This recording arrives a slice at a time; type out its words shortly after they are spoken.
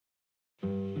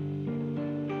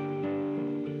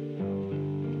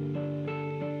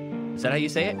Is that how you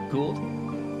say it? Gould?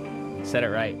 Said it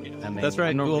right. That's right.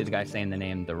 I'm normally Gould. the guy saying the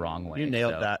name the wrong way. You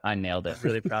nailed that. I nailed it.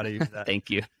 Really proud of you for that. Thank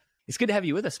you. It's good to have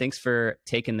you with us. Thanks for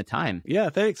taking the time.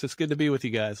 Yeah, thanks. It's good to be with you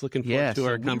guys. Looking forward to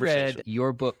our conversation. We read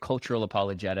your book, Cultural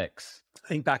Apologetics. I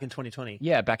think back in 2020.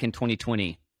 Yeah, back in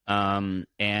 2020. And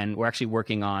we're actually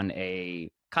working on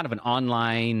a kind of an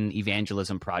online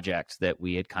evangelism project that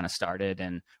we had kind of started,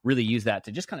 and really use that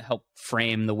to just kind of help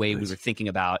frame the way we were thinking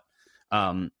about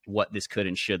what this could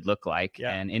and should look like.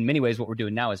 Yeah. And in many ways, what we're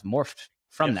doing now is morphed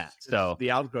from that. So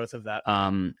the outgrowth of that.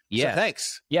 yeah. So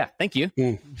thanks. Yeah. Thank you.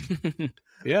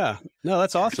 Yeah. No,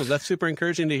 that's awesome. That's super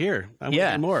encouraging to hear. I want to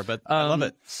hear more, but I love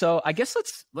it. So I guess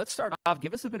let's start off.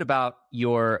 Give us a bit about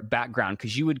your background,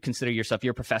 because you would consider yourself,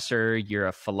 you're a professor, you're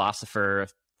a philosopher,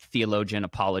 theologian,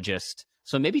 apologist.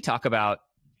 So maybe talk about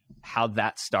how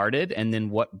that started, and then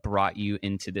what brought you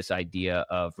into this idea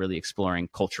of really exploring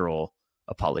cultural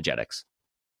apologetics.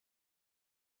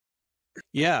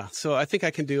 Yeah. So I think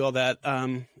I can do all that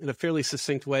in a fairly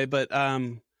succinct way. But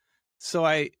so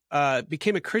I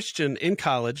became a Christian in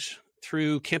college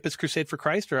through Campus Crusade for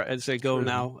Christ, or as I go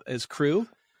now as Cru.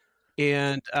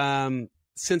 And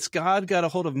since God got a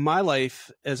hold of my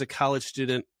life as a college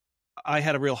student, I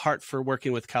had a real heart for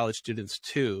working with college students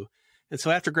too. And so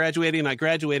after graduating, I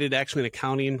graduated actually in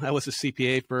accounting. I was a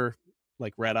CPA for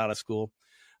like right out of school.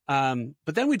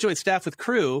 But then we joined staff with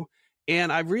Cru, and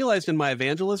I realized in my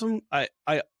evangelism, I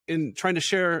in trying to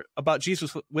share about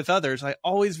Jesus with others, I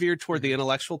always veered toward the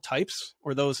intellectual types,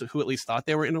 or those who at least thought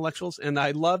they were intellectuals. And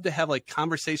I love to have like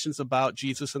conversations about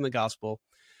Jesus and the gospel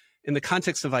in the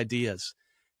context of ideas.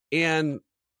 And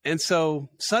so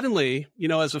suddenly, you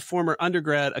know, as a former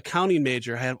undergrad accounting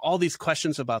major, I have all these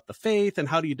questions about the faith and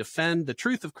how do you defend the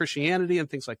truth of Christianity and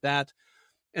things like that.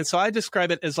 And so I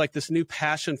describe it as like this new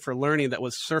passion for learning that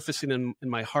was surfacing in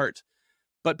my heart.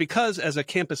 But because as a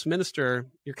campus minister,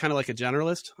 you're kind of like a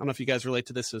generalist. I don't know if you guys relate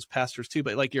to this as pastors too,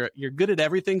 but like you're good at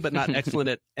everything, but not excellent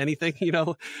at anything, you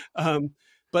know?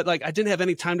 But like I didn't have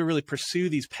any time to really pursue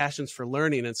these passions for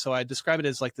learning. And so I describe it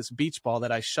as like this beach ball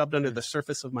that I shoved under the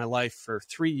surface of my life for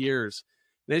 3 years.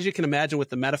 And as you can imagine with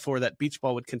the metaphor, that beach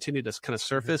ball would continue to kind of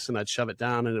surface, and I'd shove it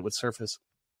down and it would surface.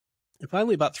 And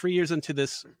finally, about 3 years into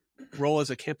this role as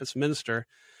a campus minister,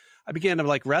 I began to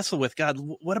like wrestle with God.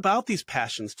 What about these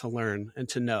passions to learn and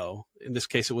to know? In this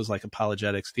case, it was like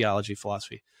apologetics, theology,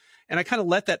 philosophy. And I kind of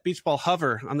let that beach ball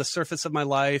hover on the surface of my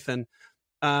life, and,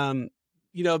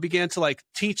 you know, began to like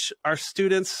teach our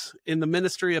students in the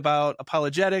ministry about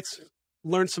apologetics,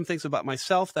 learn some things about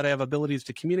myself that I have abilities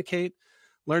to communicate,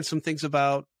 learn some things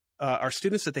about our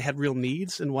students that they had real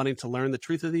needs and wanting to learn the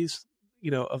truth of these, you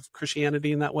know, of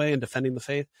Christianity in that way and defending the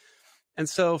faith. And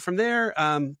so from there,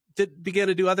 began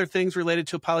to do other things related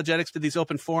to apologetics, to these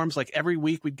open forums. Like every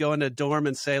week we'd go into a dorm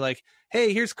and say like,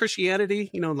 hey, here's Christianity,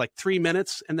 you know, in like 3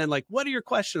 minutes. And then like, what are your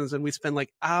questions? And we spend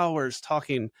like hours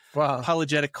talking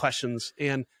apologetic questions.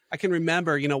 And I can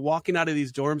remember, you know, walking out of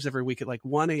these dorms every week at like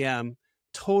 1 a.m.,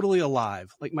 totally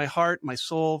alive. Like my heart, my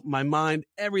soul, my mind,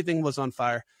 everything was on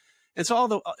fire. And so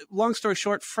although, long story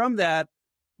short, from that,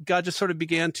 God just sort of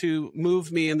began to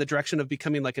move me in the direction of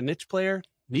becoming like a niche player,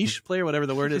 whatever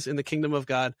the word is, in the kingdom of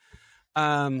God.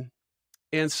 And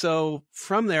so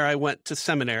from there, I went to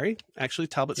seminary, actually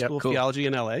Talbot School of Theology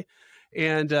in LA,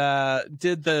 and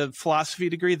did the philosophy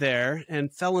degree there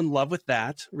and fell in love with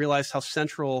that, realized how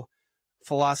central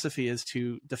philosophy is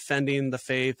to defending the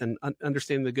faith and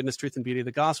understanding the goodness, truth, and beauty of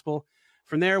the gospel.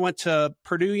 From there, I went to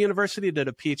Purdue University, did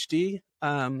a PhD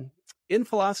in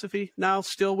philosophy, now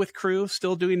still with Cru,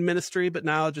 still doing ministry, but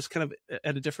now just kind of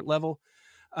at a different level.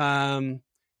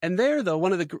 And there, though,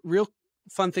 one of the real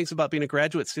fun things about being a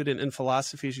graduate student in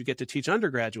philosophy is you get to teach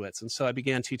undergraduates. And so I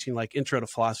began teaching like intro to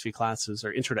philosophy classes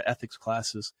or intro to ethics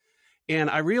classes. And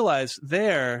I realized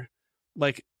there,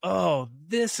 like, oh,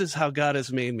 this is how God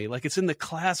has made me. Like it's in the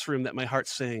classroom that my heart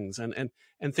sings and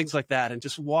things like that. And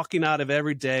just walking out of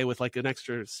every day with like an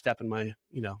extra step in my,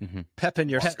 you know, pep in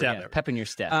your step. Yeah, pep in your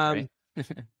step, right?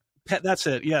 That's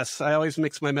it. Yes. I always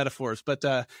mix my metaphors, but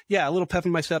yeah, a little pep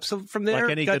in my step. So from there,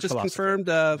 like God just confirmed,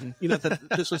 you know, that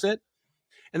this was it.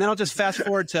 And then I'll just fast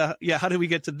forward to, how do we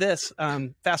get to this?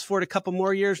 Fast forward a couple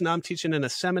more years. Now I'm teaching in a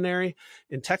seminary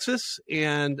in Texas,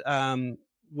 and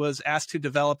was asked to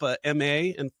develop a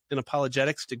MA in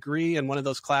apologetics degree. And one of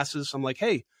those classes, I'm like,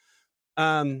 hey,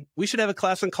 we should have a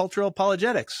class on cultural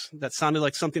apologetics. That sounded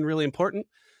like something really important.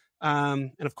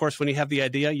 And of course, when you have the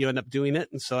idea, you end up doing it.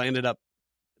 And so I ended up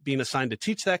being assigned to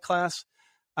teach that class.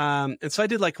 And so I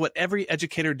did like what every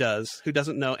educator does who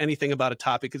doesn't know anything about a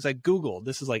topic, is I Googled,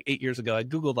 this is like 8 years ago, I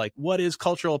Googled like, what is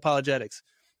cultural apologetics?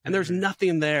 And there's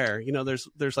nothing there. You know,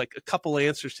 there's like a couple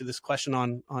answers to this question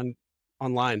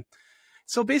online.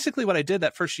 So basically what I did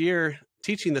that first year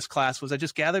teaching this class was I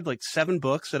just gathered like 7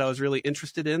 books that I was really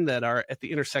interested in that are at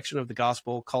the intersection of the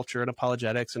gospel, culture, and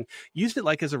apologetics, and used it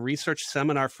like as a research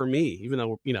seminar for me, even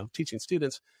though, teaching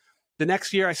students. The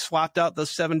next year I swapped out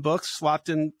those 7 books, swapped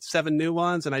in 7 new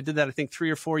ones. And I did that, I think 3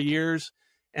 or 4 years.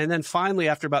 And then finally,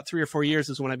 after about 3 or 4 years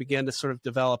is when I began to sort of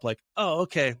develop like, oh,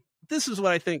 okay, this is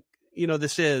what I think,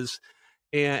 this is.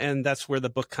 And that's where the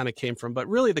book kind of came from. But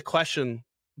really the question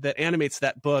that animates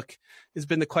that book has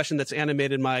been the question that's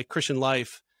animated my Christian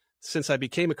life since I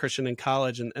became a Christian in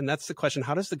college. And that's the question,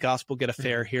 how does the gospel get a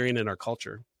fair hearing in our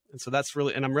culture? And so that's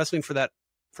really, and I'm wrestling for that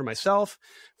for myself,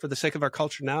 for the sake of our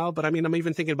culture now. But I mean, I'm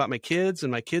even thinking about my kids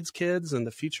and my kids' kids and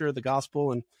the future of the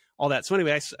gospel and all that. So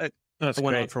anyway, I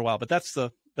went on for a while, but that's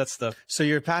the. So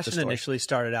your passion initially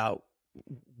started out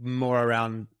more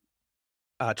around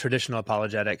traditional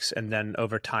apologetics, and then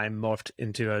over time morphed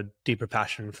into a deeper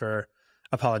passion for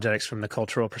apologetics from the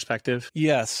cultural perspective.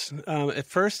 Yes. At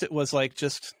first it was like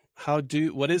just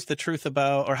what is the truth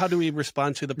about, or how do we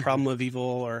respond to the problem of evil,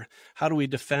 or how do we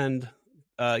defend,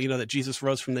 that Jesus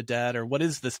rose from the dead, or what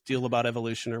is this deal about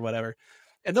evolution or whatever.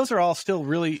 And those are all still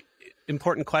really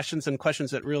important questions, and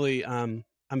questions that really, I'm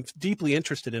deeply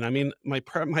interested in. I mean,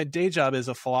 my day job is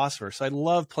a philosopher, so I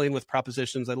love playing with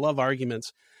propositions. I love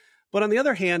arguments. But on the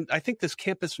other hand, I think this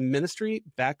campus ministry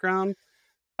background,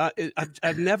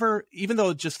 I've never, even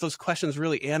though just those questions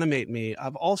really animate me,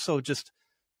 I've also just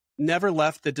never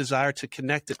left the desire to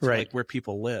connect it to like where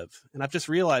people live. And I've just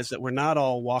realized that we're not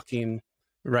all walking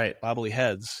bobbly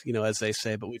heads, as they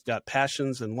say, but we've got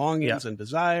passions and longings and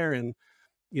desire and,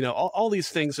 all these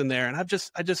things in there. And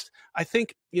I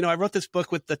think, I wrote this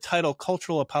book with the title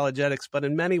Cultural Apologetics, but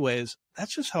in many ways,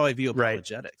 that's just how I view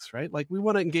apologetics, right? Like we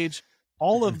want to engage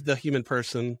all of the human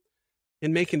person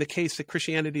in making the case that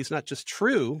Christianity is not just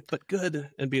true, but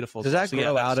good and beautiful. Does that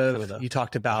grow out of, you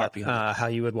talked about how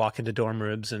you would walk into dorm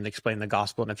rooms and explain the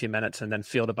gospel in a few minutes and then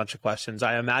field a bunch of questions.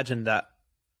 I imagine that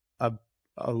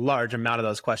a large amount of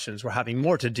those questions were having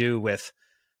more to do with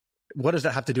what does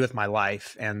that have to do with my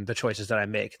life and the choices that I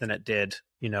make than it did,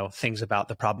 things about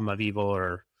the problem of evil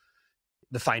or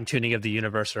the fine tuning of the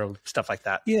universe or stuff like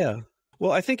that. Yeah.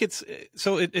 Well, I think it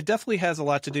definitely has a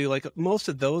lot to do. Like most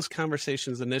of those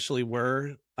conversations initially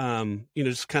were,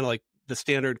 just kind of like the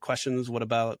standard questions. What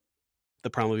about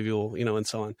the problem of evil, and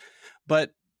so on.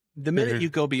 But the minute you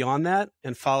go beyond that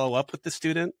and follow up with the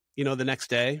student, the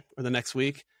next day or the next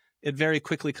week, it very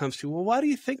quickly comes to, well,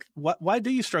 why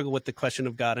do you struggle with the question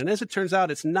of God? And as it turns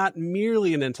out, it's not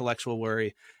merely an intellectual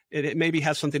worry. It maybe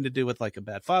has something to do with like a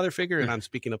bad father figure. And I'm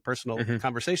speaking of personal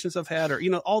conversations I've had, or,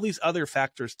 all these other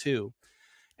factors too.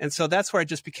 And so that's where I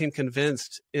just became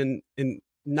convinced in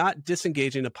not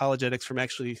disengaging apologetics from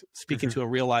actually speaking to a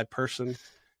real live person,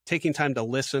 taking time to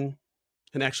listen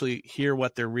and actually hear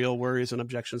what their real worries and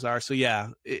objections are. So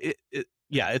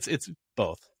it's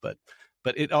both, but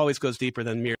it always goes deeper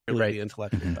than merely the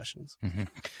intellectual questions.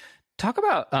 Talk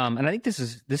about, and I think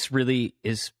this really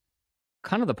is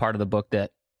kind of the part of the book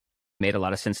that made a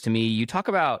lot of sense to me. You talk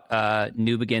about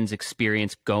Newbegin's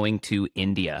experience going to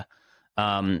India.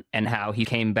 And how he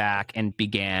came back and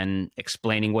began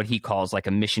explaining what he calls like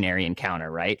a missionary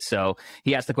encounter, right? So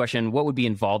he asked the question, what would be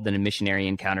involved in a missionary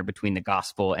encounter between the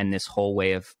gospel and this whole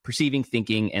way of perceiving,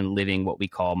 thinking, and living what we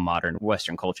call modern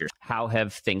Western culture? How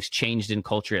have things changed in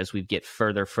culture as we get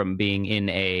further from being in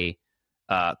a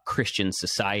Christian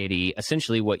society?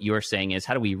 Essentially, what you're saying is,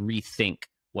 how do we rethink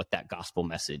what that gospel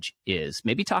message is?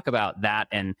 Maybe talk about that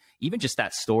and even just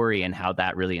that story and how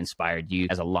that really inspired you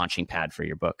as a launching pad for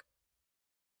your book.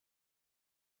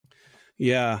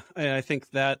 Yeah, I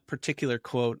think that particular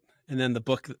quote and then the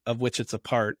book of which it's a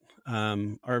part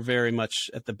are very much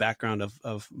at the background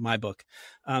of my book.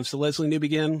 So Leslie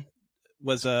Newbegin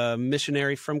was a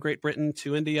missionary from Great Britain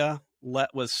to India,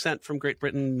 was sent from Great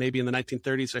Britain maybe in the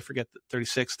 1930s, I forget,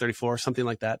 36, 34, something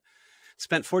like that.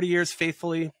 Spent 40 years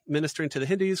faithfully ministering to the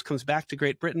Hindus, comes back to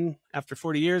Great Britain after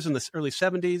 40 years in the early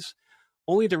 70s,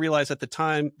 only to realize at the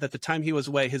time he was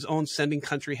away, his own sending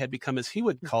country had become, as he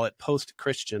would call it,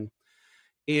 post-Christian.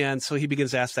 And so he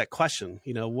begins to ask that question,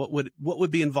 what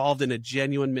would be involved in a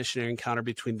genuine missionary encounter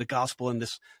between the gospel and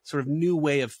this sort of new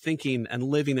way of thinking and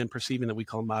living and perceiving that we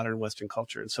call modern Western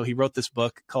culture. And so he wrote this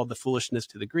book called The Foolishness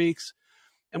to the Greeks.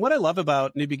 And what I love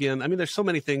about Newbegin, I mean, there's so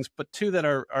many things, but two that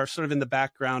are sort of in the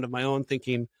background of my own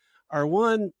thinking are,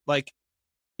 one, like,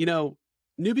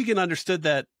 Newbegin understood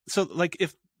that. So like,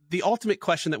 if the ultimate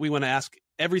question that we want to ask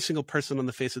every single person on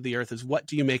the face of the earth is, what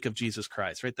do you make of Jesus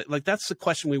Christ? Right? Like, that's the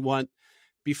question we want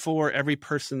before every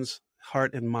person's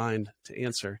heart and mind to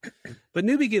answer. But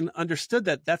Newbegin understood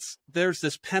that there's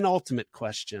this penultimate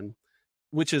question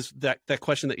which is that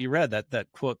question that you read, that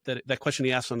quote, that question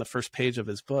he asked on the first page of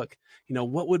his book,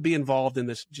 what would be involved in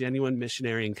this genuine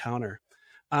missionary encounter?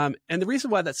 And the reason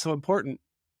why that's so important,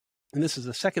 and this is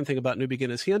the second thing about New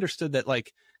Begin, is he understood that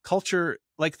culture,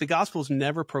 the gospel is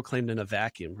never proclaimed in a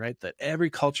vacuum, right? That every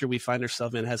culture we find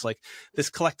ourselves in has this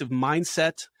collective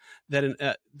mindset that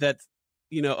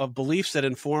of beliefs that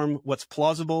inform what's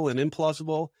plausible and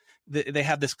implausible. They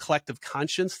have this collective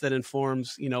conscience that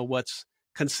informs, what's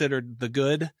considered the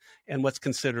good and what's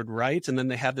considered right. And then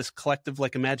they have this collective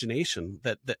imagination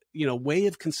that way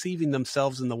of conceiving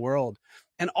themselves in the world.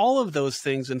 And all of those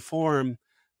things inform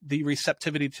the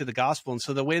receptivity to the gospel. And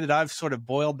so the way that I've sort of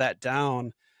boiled that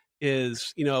down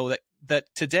is, that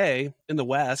today in the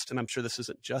West, and I'm sure this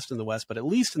isn't just in the West, but at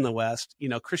least in the West,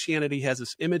 Christianity has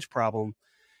this image problem,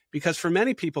 because for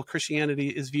many people, Christianity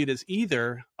is viewed as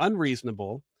either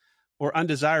unreasonable or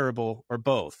undesirable or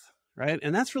both, right?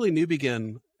 And that's really New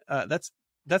Begin.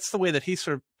 That's the way that he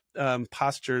sort of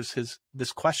postures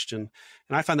this question.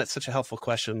 And I find that such a helpful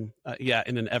question,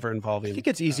 in an ever-evolving I think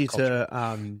it's easy culture.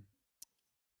 to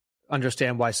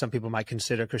understand why some people might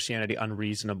consider Christianity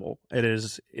unreasonable. It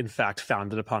is, in fact,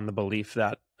 founded upon the belief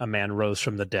that a man rose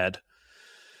from the dead.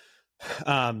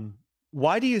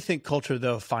 Why do you think culture,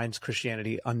 though, finds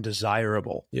Christianity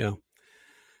undesirable?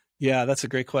 Yeah, that's a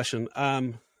great question.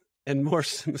 And more,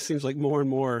 it seems like more and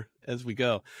more as we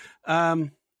go.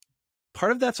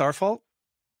 Part of that's our fault,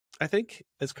 I think,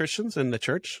 as Christians in the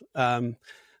church.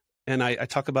 And I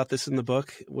talk about this in the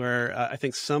book, where I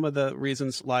think some of the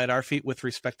reasons lie at our feet with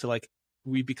respect to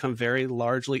we become very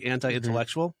largely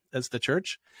anti-intellectual as the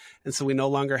church. And so we no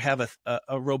longer have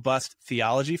a robust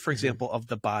theology, for example, of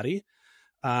the body,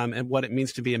 and what it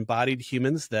means to be embodied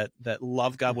humans that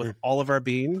love God with all of our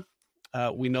being.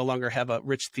 We no longer have a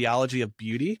rich theology of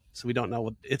beauty, so we don't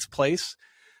know its place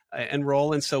and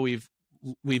role. And so we've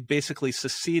basically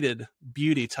seceded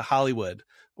beauty to Hollywood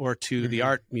or to the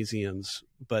art museums.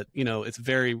 But, it's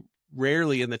very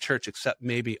rarely in the church, except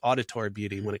maybe auditory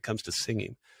beauty when it comes to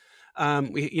singing.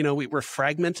 We're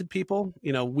fragmented people.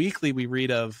 Weekly we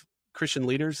read of Christian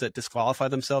leaders that disqualify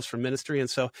themselves from ministry. And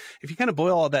so if you kind of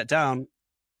boil all that down,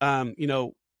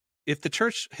 if the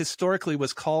church historically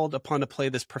was called upon to play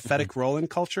this prophetic role in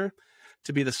culture,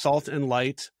 to be the salt and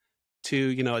light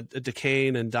to, a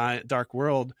decaying and dark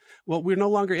world, well, we're no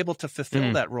longer able to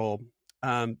fulfill that role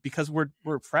because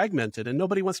we're fragmented and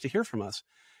nobody wants to hear from us.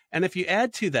 And if you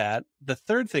add to that, the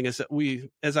third thing is that we,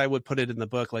 as I would put it in the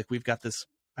book, we've got this,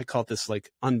 I call it this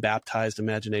unbaptized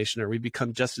imagination, or we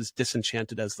become just as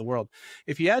disenchanted as the world.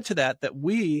 If you add to that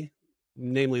we,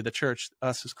 namely the church,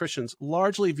 us as Christians,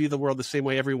 largely view the world the same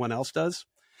way everyone else does.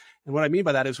 And what I mean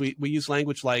by that is we use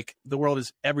language like the world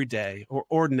is everyday or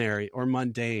ordinary or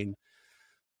mundane.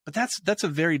 But that's a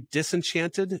very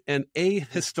disenchanted and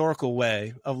ahistorical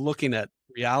way of looking at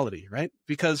reality, right?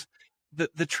 Because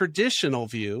the traditional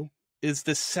view is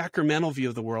this sacramental view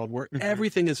of the world where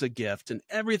everything is a gift and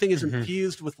everything is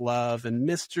infused with love and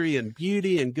mystery and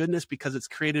beauty and goodness because it's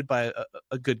created by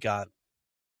a good God.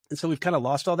 And so we've kind of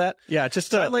lost all that. Yeah,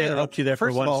 just to interrupt you there for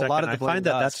one second. I find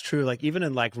that that's true, even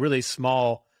in really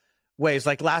small ways.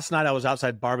 Last night I was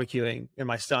outside barbecuing and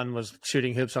my son was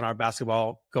shooting hoops on our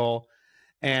basketball goal.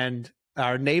 And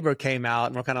our neighbor came out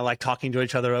and we're kind of talking to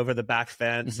each other over the back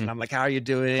fence. And I'm like, how are you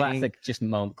doing?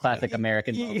 Classic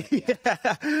American moment. Yeah.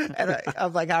 And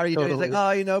I'm like, how are you doing? He's like,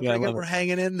 pretty good. We're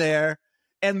hanging in there.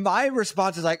 And my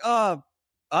response is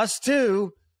us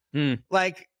too.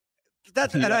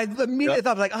 That's, and I immediately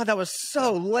thought that was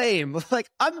so lame.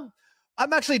 I'm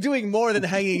actually doing more than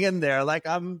hanging in there.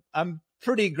 I'm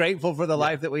pretty grateful for the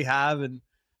life that we have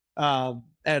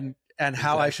and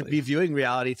how I should be viewing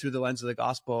reality through the lens of the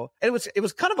gospel. And it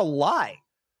was kind of a lie,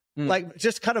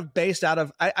 just kind of based out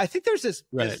of, I think there's this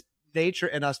nature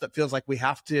in us that feels like we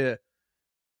have to,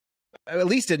 at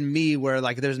least in me, where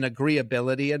there's an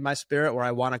agreeability in my spirit where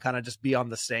I want to kind of just be on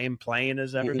the same plane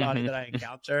as everybody that I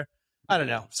encounter. I don't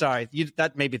know. Sorry.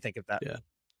 That made me think of that. Yeah.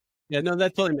 Yeah, no,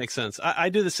 that totally makes sense. I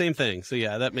do the same thing. So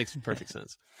yeah, that makes perfect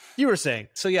sense. You were saying.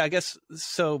 So yeah, I guess,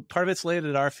 so part of it's laid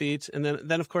at our feet. And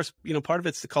then of course, part of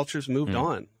it's the culture's moved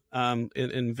on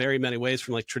in very many ways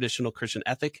from traditional Christian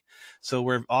ethic. So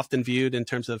we're often viewed in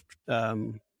terms of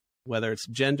whether it's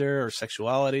gender or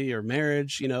sexuality or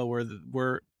marriage,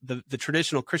 where the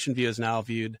traditional Christian view is now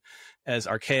viewed as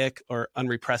archaic or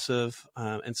unrepressive,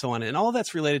 and so on. And all of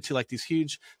that's related to these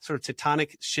huge sort of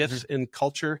tectonic shifts in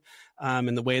culture,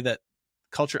 and the way that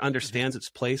culture understands its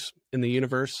place in the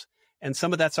universe. And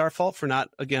some of that's our fault for not,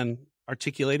 again,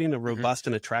 articulating a robust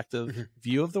and attractive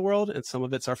view of the world, and some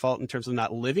of it's our fault in terms of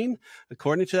not living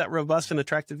according to that robust and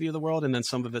attractive view of the world, and then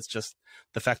some of it's just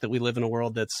the fact that we live in a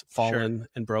world that's fallen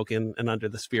and broken and under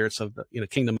the spirits of the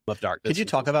kingdom of darkness. Could you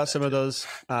talk about some of those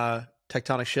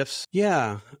tectonic shifts?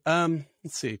 Yeah. Let's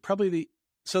see.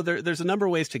 So there's a number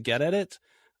of ways to get at it.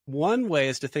 One way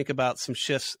is to think about some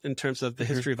shifts in terms of the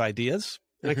history of ideas.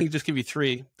 And I can just give you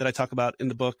three that I talk about in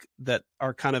the book that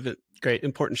are kind of great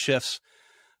important shifts.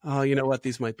 Oh, you know what?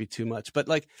 These might be too much, but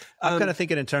like, I'm kind of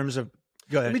thinking in terms of,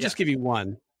 go ahead. Let me just give you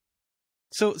one.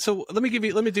 So let me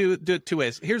do it two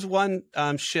ways. Here's one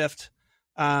shift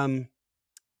in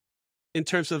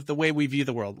terms of the way we view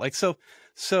the world. Like, so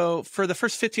for the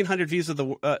first 1500 views of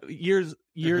the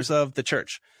years of the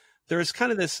church, there's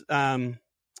kind of this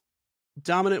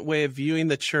dominant way of viewing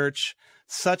the church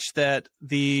such that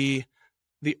the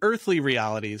earthly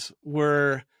realities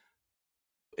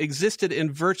existed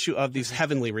in virtue of these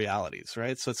heavenly realities,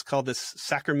 right? So it's called this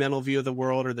sacramental view of the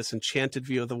world, or this enchanted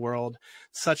view of the world,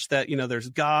 such that, there's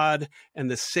God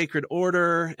and this sacred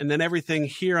order, and then everything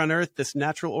here on earth, this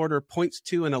natural order points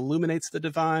to and illuminates the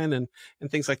divine and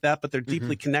things like that, but they're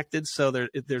deeply connected. So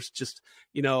there's just,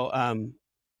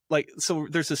 so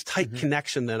there's this tight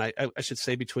connection then, I should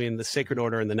say, between the sacred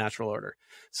order and the natural order.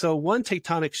 So one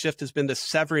tectonic shift has been the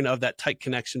severing of that tight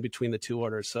connection between the two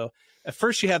orders. So at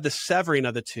first you have the severing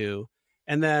of the two,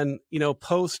 and then,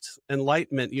 post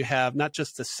Enlightenment, you have not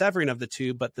just the severing of the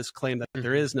two, but this claim that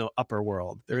there is no upper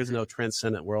world, there is no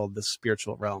transcendent world, the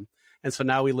spiritual realm. And so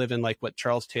now we live in like what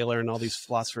Charles Taylor and all these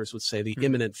philosophers would say, the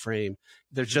immanent frame.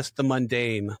 There's just the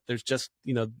mundane. There's just,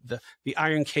 the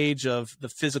iron cage of the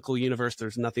physical universe.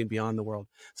 There's nothing beyond the world.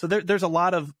 So there's a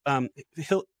lot of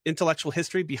intellectual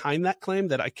history behind that claim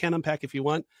that I can unpack if you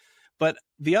want. But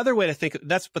the other way to think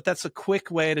that's a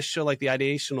quick way to show like the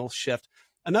ideational shift.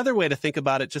 Another way to think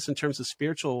about it, just in terms of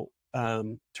spiritual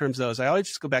terms, though, is I always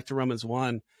just go back to Romans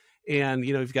 1. And,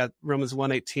 we've got Romans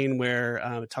 1:18 where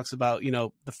it talks about,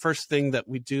 the first thing that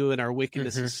we do in our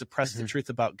wickedness is suppress the truth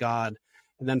about God.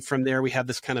 And then from there, we have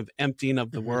this kind of emptying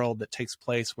of the world that takes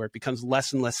place where it becomes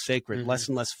less and less sacred, less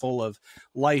and less full of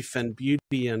life and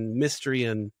beauty and mystery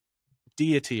and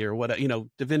deity or what,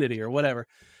 divinity or whatever.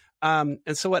 And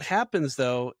so what happens,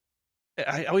 though,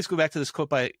 I always go back to this quote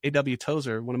by A.W.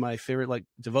 Tozer, one of my favorite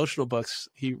devotional books.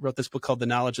 He wrote this book called The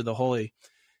Knowledge of the Holy.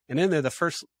 And in there, the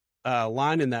first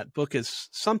line in that book is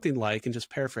something like, and just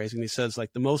paraphrasing, he says,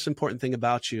 the most important thing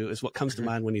about you is what comes to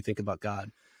mind when you think about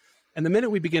God. And the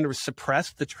minute we begin to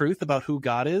suppress the truth about who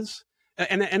God is,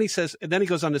 and he says, and then he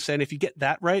goes on to say, and if you get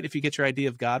that right, if you get your idea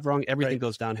of God wrong, everything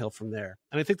goes downhill from there.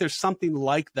 And I think there's something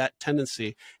like that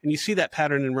tendency. And you see that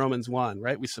pattern in Romans 1,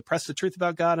 right? We suppress the truth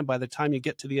about God. And by the time you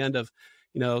get to the end of,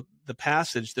 the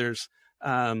passage, there's,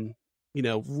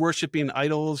 worshiping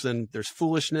idols, and there's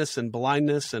foolishness and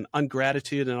blindness and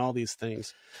ungratitude and all these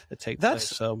things that take place.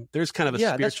 So there's kind of a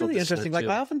spiritual that's really interesting. Too.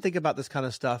 I often think about this kind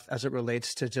of stuff as it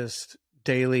relates to just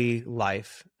daily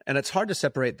life. And it's hard to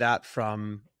separate that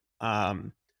from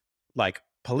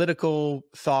political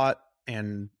thought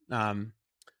and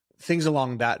things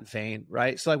along that vein,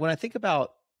 right? So when I think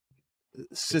about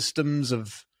systems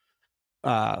of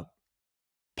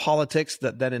politics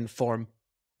that then inform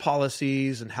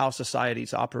policies and how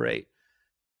societies operate,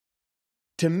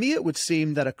 to me it would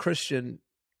seem that a Christian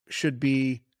should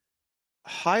be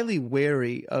highly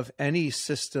wary of any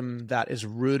system that is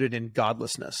rooted in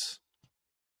godlessness.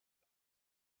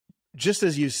 Just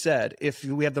as you said, if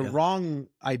we have the wrong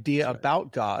idea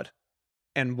about God,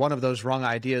 and one of those wrong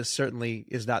ideas certainly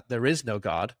is that there is no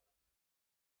God,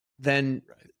 then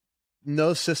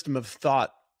no system of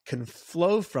thought can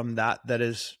flow from that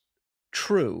is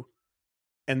true.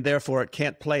 And therefore, it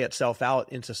can't play itself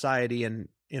out in society and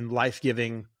in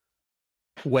life-giving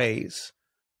ways.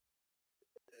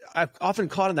 I've often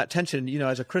caught in that tension,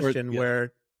 as a Christian,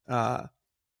 where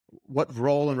what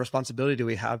role and responsibility do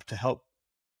we have to help,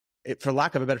 for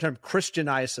lack of a better term,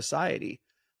 Christianize society?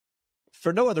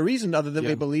 For no other reason other than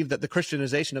we believe that the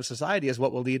Christianization of society is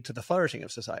what will lead to the flourishing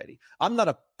of society. I'm not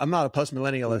a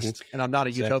post-millennialist, and I'm not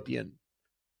a utopian.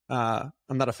 I'm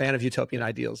not a fan of utopian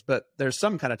ideals, but there's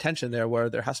some kind of tension there where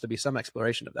there has to be some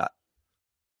exploration of that.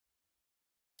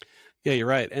 Yeah, you're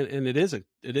right. And it is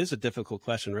a difficult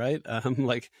question, right?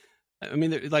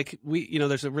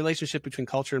 There's a relationship between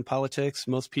culture and politics.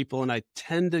 Most people, and I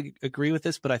tend to agree with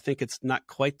this, but I think it's not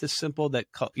quite this simple that,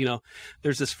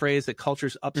 there's this phrase that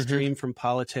culture's upstream from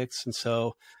politics. And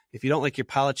so if you don't like your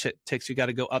politics, you got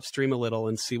to go upstream a little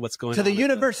and see what's going on. To the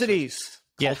universities.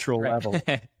 Cultural level.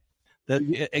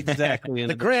 Exactly. And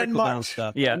the grand trickle-down march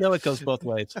stuff. Yeah. I know it goes both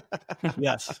ways.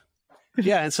 Yes.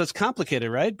 Yeah, and so it's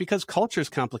complicated, right? Because culture is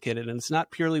complicated and it's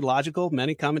not purely logical.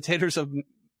 Many commentators have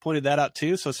pointed that out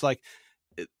too. So it's like,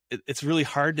 it's really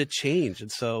hard to change.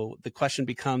 And so the question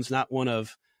becomes not one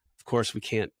of course, we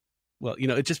can't, well,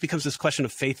 it just becomes this question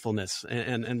of faithfulness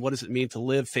and what does it mean to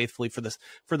live faithfully for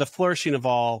the flourishing of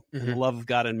all, and the love of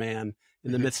God and man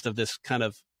in the midst of this kind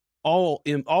of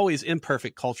always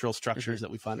imperfect cultural structures that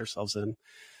we find ourselves in.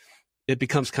 It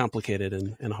becomes complicated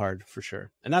and hard for sure.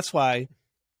 And that's why,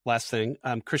 last thing,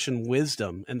 Christian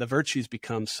wisdom and the virtues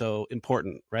become so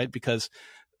important, right? Because,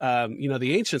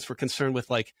 the ancients were concerned with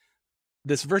like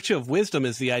this virtue of wisdom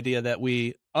is the idea that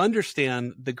we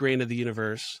understand the grain of the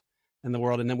universe and the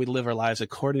world, and then we live our lives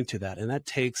according to that. And that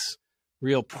takes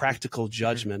real practical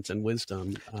judgment and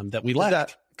wisdom that we lack.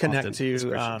 That connect often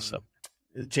to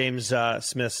James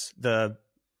Smith's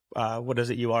what is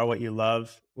it? You are what you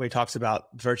love, where he talks about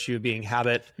virtue being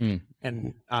habit.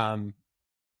 And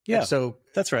so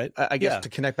that's right. I guess to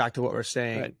connect back to what we're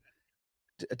saying,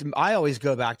 I always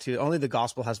go back to only the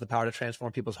gospel has the power to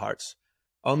transform people's hearts.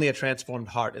 Only a transformed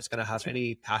heart is going to have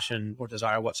any passion or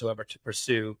desire whatsoever to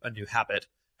pursue a new habit.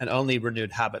 And only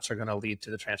renewed habits are going to lead to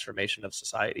the transformation of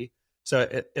society.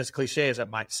 So as cliche as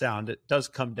it might sound, it does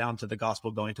come down to the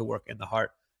gospel going to work in the heart.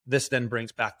 This then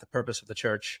brings back the purpose of the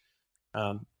church.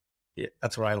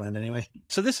 That's where I land anyway.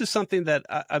 So this is something that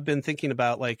I've been thinking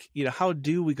about, like, how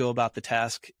do we go about the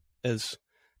task, as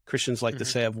Christians like to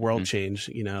say, of world change?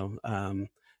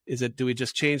 Do we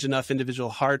just change enough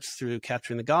individual hearts through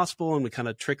capturing the gospel and we kind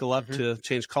of trickle up to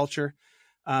change culture?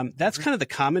 That's kind of the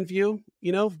common view,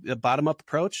 the bottom-up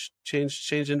approach,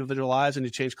 change individual lives and you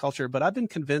change culture. But I've been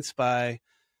convinced by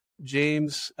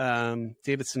James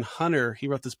Davidson Hunter. He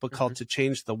wrote this book called To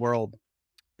Change the World,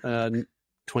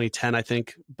 2010, I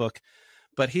think, book.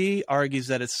 But he argues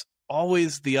that it's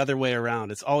always the other way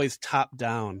around. It's always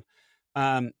top-down.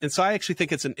 And so I actually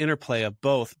think it's an interplay of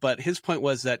both. But his point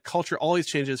was that culture always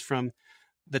changes from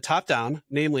the top down,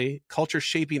 namely culture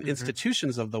shaping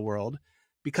institutions of the world,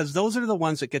 because those are the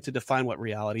ones that get to define what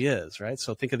reality is, right?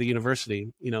 So think of the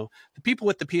university, the people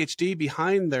with the PhD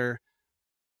behind their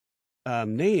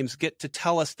names get to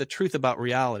tell us the truth about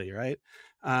reality, right?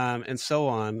 And so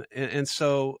on. And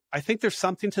so I think there's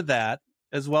something to that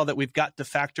as well that we've got to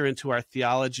factor into our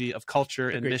theology of culture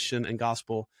and mission and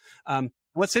gospel.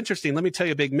 What's interesting, let me tell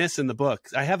you a big miss in the book.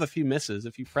 I have a few misses.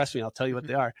 If you press me, I'll tell you what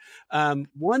they are.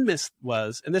 One miss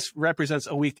was, and this represents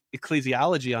a weak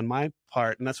ecclesiology on my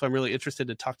part, and that's why I'm really interested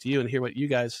to talk to you and hear what you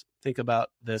guys think about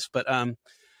this. But I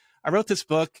wrote this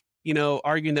book,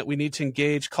 arguing that we need to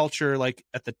engage culture like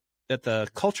at the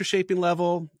culture shaping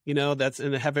level, that's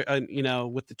in the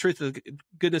with the truth of the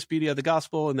goodness, beauty of the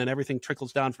gospel, and then everything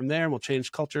trickles down from there and will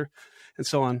change culture and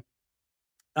so on.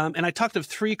 And I talked of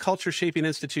three culture shaping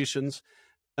institutions,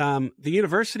 the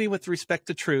university with respect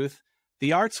to truth,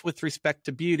 the arts with respect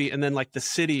to beauty, and then like the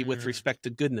city with respect to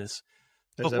goodness.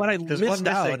 But what I missed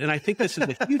out, and I think this is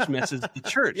a huge miss, is the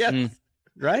church,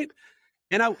 right?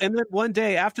 And then one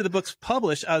day after the book's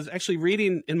published, I was actually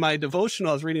reading in my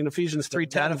devotional, I was reading Ephesians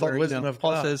 3:10, where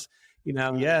Paul says,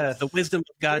 the wisdom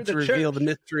of God to reveal the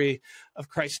mystery of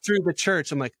Christ through the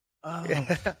church. I'm like, dang,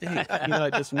 I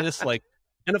just missed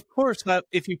and of course,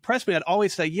 if you press me, I'd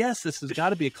always say, yes, this has got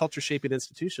to be a culture shaping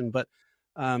institution. But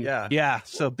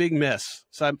so big miss.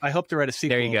 So I hope to write a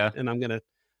sequel. There you go. And I'm gonna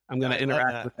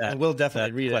interact with that. And we'll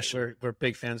definitely read question. it. We're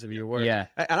big fans of your work. Yeah.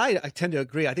 And I tend to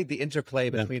agree. I think the interplay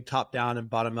between top down and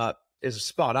bottom up is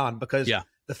spot on, because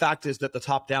the fact is that the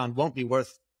top down won't be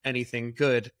worth anything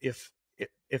good if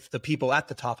the people at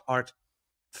the top aren't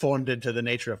formed into the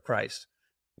nature of Christ,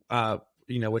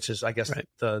 which is, I guess,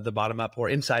 the bottom up or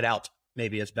inside out.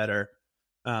 Maybe it's better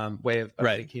way of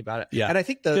thinking about it. Yeah. And I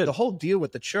think the whole deal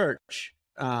with the church,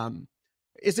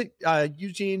 is it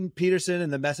Eugene Peterson in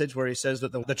the Message where he says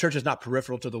that the church is not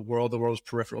peripheral to the world is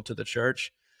peripheral to the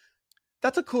church?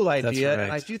 That's a cool idea.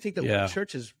 And I do think that when the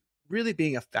church is really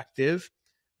being effective,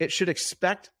 it should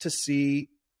expect to see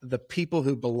the people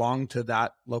who belong to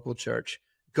that local church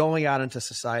going out into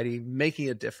society, making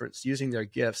a difference, using their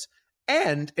gifts.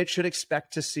 And it should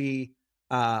expect to see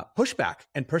pushback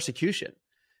and persecution.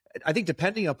 I think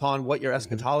depending upon what your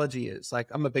eschatology is, like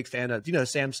I'm a big fan of, who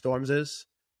Sam Storms is?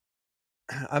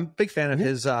 I'm a big fan of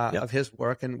his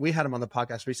work, and we had him on the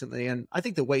podcast recently. And I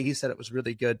think the way he said it was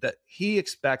really good, that he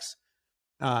expects,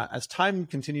 as time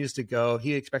continues to go,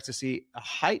 he expects to see a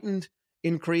heightened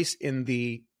increase in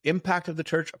the impact of the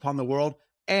church upon the world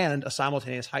and a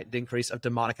simultaneous heightened increase of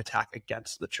demonic attack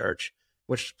against the church,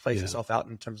 which plays itself out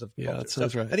in terms of culture. That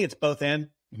sounds right. I think it's both and.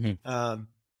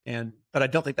 But I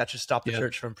don't think that should stop the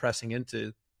church from pressing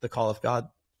into the call of God.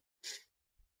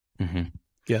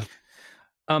 Yeah,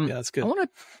 that's good. I want to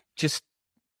just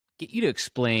get you to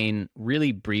explain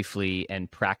really briefly and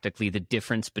practically the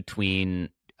difference between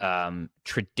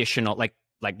traditional, like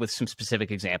with some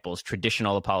specific examples,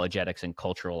 traditional apologetics and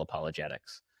cultural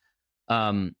apologetics.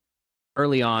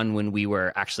 Early on, when we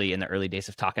were actually in the early days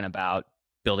of talking about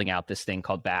building out this thing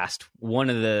called BAST, one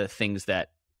of the things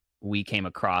that we came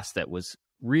across that was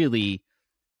really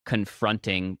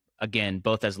confronting, again,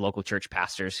 both as local church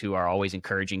pastors who are always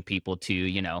encouraging people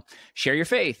to, share your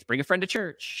faith, bring a friend to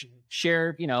church,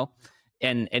 share,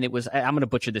 and it was, I'm going to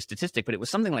butcher the statistic, but it was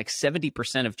something like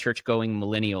 70% of church-going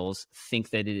millennials think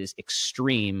that it is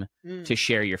extreme to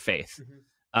share your faith.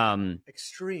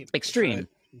 Extreme.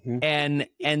 Right.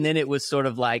 And then it was sort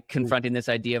of like confronting this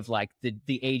idea of like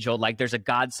the age old, like there's a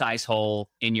God-sized hole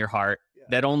in your heart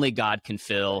that only God can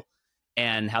fill,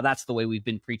 and how that's the way we've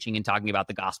been preaching and talking about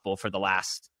the gospel for the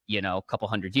last, couple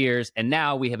hundred years. And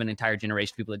now we have an entire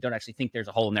generation of people that don't actually think there's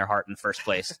a hole in their heart in the first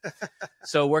place.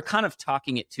 So we're kind of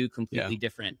talking it to completely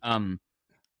different.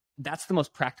 That's the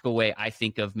most practical way I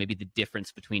think of maybe the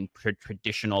difference between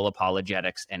traditional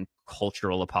apologetics and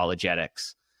cultural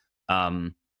apologetics.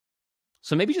 So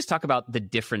maybe just talk about the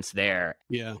difference there.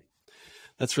 Yeah,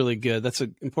 that's really good. That's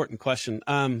an important question.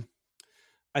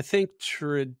 I think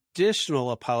traditional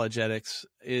apologetics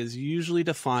is usually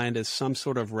defined as some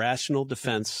sort of rational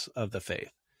defense of the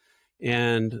faith,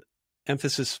 and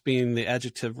emphasis being the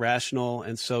adjective rational.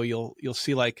 And so you'll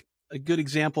see like a good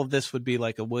example of this would be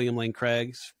like a William Lane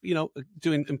Craig's,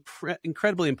 doing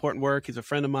incredibly important work. He's a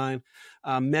friend of mine.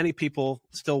 Many people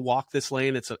still walk this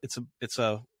lane. It's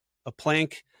a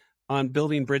plank on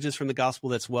building bridges from the gospel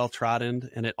that's well trodden,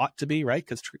 and it ought to be, right?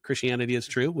 Because Christianity is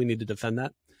true. We need to defend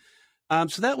that.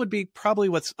 So that would be probably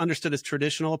what's understood as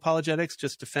traditional apologetics,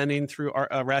 just defending through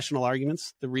rational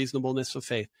arguments the reasonableness of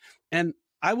faith. And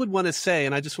I would want to say,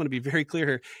 and I just want to be very clear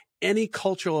here, any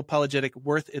cultural apologetic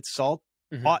worth its salt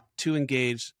ought to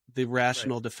engage the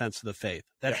rational defense of the faith.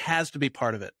 That has to be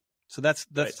part of it. So that's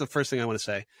the first thing I want to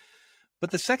say.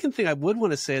 But the second thing I would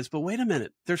want to say is, but wait a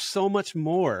minute, there's so much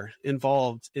more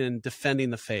involved in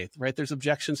defending the faith, right? There's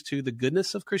objections to the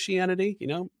goodness of Christianity.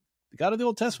 The God of the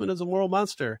Old Testament is a moral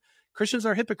monster. Christians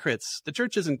are hypocrites. The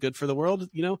church isn't good for the world.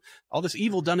 All this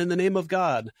evil done in the name of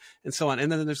God, and so on.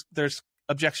 And then there's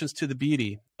objections to the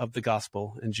beauty of the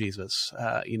gospel and Jesus.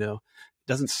 It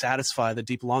doesn't satisfy the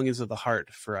deep longings of the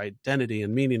heart for identity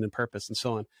and meaning and purpose and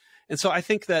so on. And so I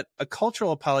think that a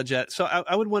cultural apologet, so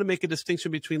I would want to make a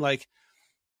distinction between like,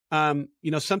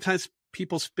 sometimes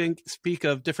people speak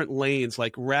of different lanes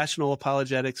like rational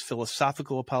apologetics,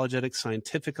 philosophical apologetics,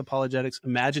 scientific apologetics,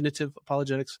 imaginative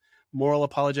apologetics, moral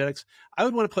apologetics. I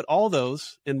would want to put all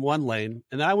those in one lane,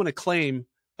 and I want to claim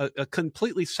a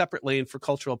completely separate lane for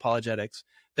cultural apologetics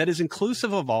that is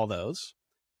inclusive of all those,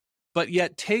 but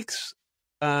yet takes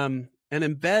and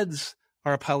embeds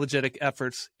our apologetic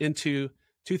efforts into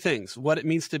two things: what it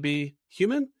means to be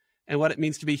human and what it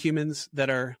means to be humans that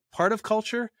are part of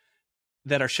culture,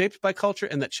 that are shaped by culture,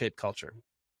 and that shape culture.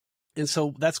 And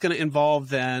so that's going to involve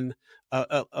then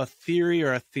a theory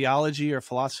or a theology or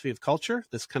philosophy of culture,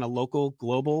 this kind of local,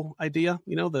 global idea,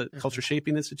 the culture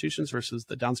shaping institutions versus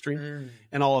the downstream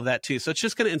and all of that too. So it's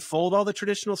just going to enfold all the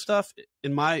traditional stuff,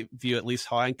 in my view, at least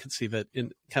how I conceive it,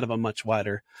 in kind of a much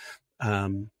wider, a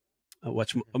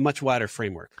much wider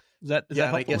framework. Is that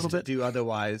helpful I guess a little bit? To do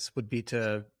otherwise would be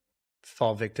to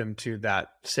fall victim to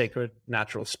that sacred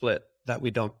natural split that we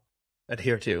don't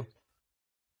adhere to.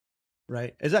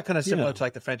 Right. Is that kind of similar to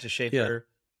like the Francis Schaeffer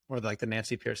or like the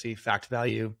Nancy Pearcey fact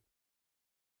value?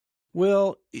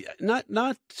 Well,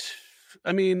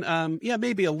 maybe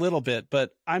a little bit,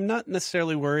 but I'm not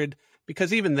necessarily worried,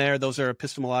 because even there, those are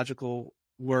epistemological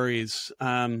worries,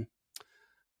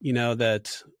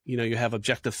 that, you have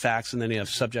objective facts and then you have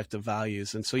subjective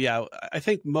values. And so, I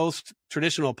think most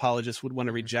traditional apologists would want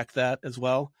to reject that as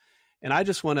well. And I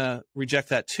just want to reject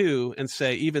that too and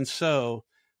say, even so,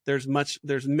 there's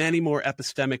many more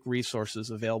epistemic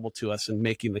resources available to us in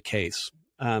making the case.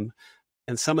 And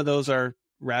some of those are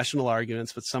rational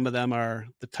arguments, but some of them are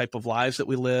the type of lives that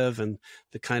we live and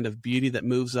the kind of beauty that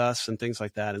moves us and things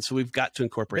like that. And so we've got to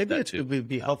incorporate that too. Maybe it would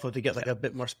be helpful to get like a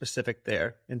bit more specific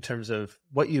there in terms of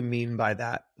what you mean by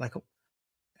that. Like,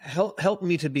 help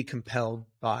me to be compelled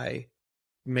by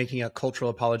making a cultural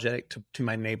apologetic to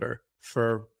my neighbor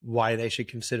for why they should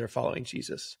consider following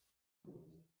Jesus.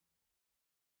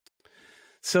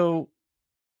 So,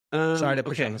 sorry to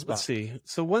put you on the spot. Let's see.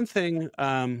 So one thing,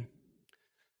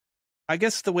 I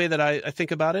guess the way that I think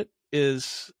about it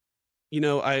is,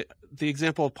 the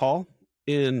example of Paul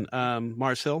in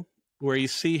Mars Hill, where you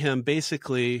see him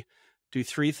basically do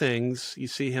three things. You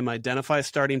see him identify a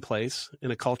starting place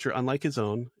in a culture unlike his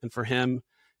own, and for him,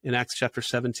 in Acts chapter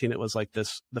 17, it was like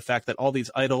this, the fact that all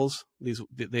these idols,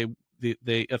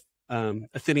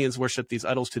 Athenians worship these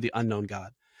idols to the unknown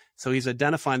God. So he's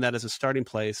identifying that as a starting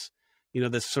place,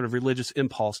 this sort of religious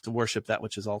impulse to worship that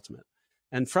which is ultimate.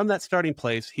 And from that starting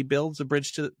place, he builds a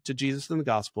bridge to Jesus and the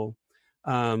gospel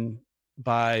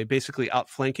by basically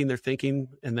outflanking their thinking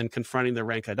and then confronting their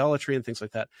rank idolatry and things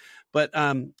like that. But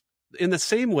in the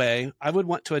same way, I would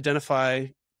want to identify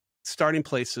starting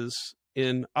places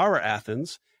in our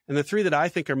Athens. And the three that I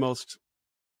think are most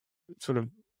sort of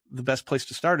the best place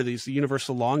to start are these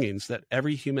universal longings that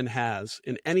every human has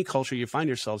in any culture you find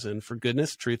yourselves in for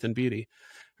goodness, truth, and beauty,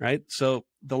 right? So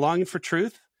the longing for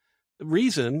truth,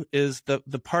 reason is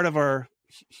the part of our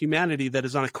humanity that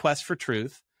is on a quest for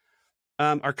truth.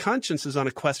 Our conscience is on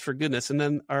a quest for goodness, and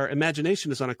then our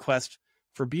imagination is on a quest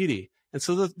for beauty. And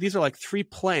so these are like three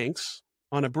planks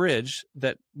on a bridge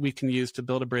that we can use to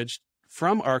build a bridge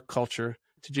from our culture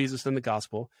to Jesus and the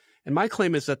gospel. And my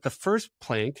claim is that the first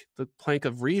plank, the plank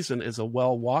of reason, is a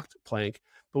well-walked plank,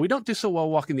 but we don't do so well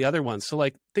walking the other ones. So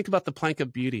like, think about the plank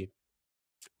of beauty.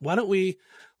 Why don't we,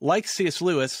 like C.S.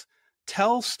 Lewis,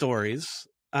 tell stories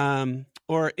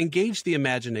or engage the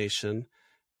imagination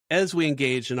as we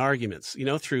engage in arguments,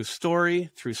 through story,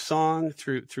 through song,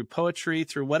 through poetry,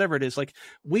 through whatever it is. Like,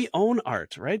 we own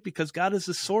art, right? Because God is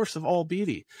the source of all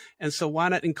beauty. And so why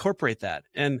not incorporate that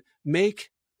and make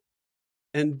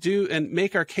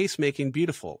our case making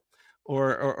beautiful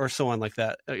or so on, like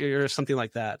that, or something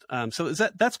like that. So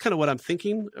that's kind of what I'm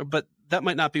thinking, but that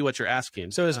might not be what you're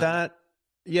asking. So is that,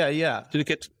 yeah. Did it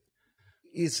get,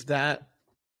 is that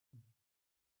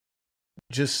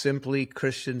just simply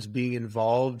Christians being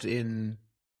involved in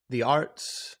the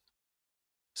arts,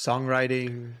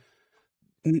 songwriting?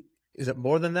 Is it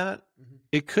more than that?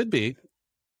 It could be.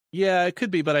 Yeah, it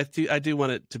could be, but I do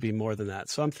want it to be more than that.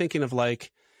 So I'm thinking of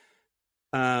like,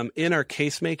 in our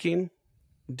case making,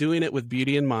 doing it with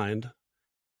beauty in mind,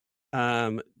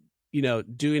 doing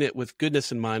it with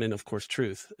goodness in mind, and of course,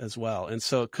 truth as well. And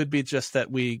so it could be just that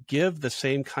we give the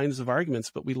same kinds of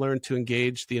arguments, but we learn to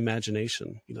engage the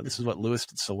imagination. This is what Lewis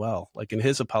did so well, like in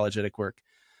his apologetic work.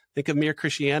 Think of Mere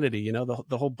Christianity.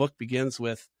 The whole book begins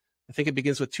with, I think it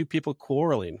begins with two people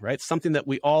quarreling, right? Something that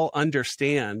we all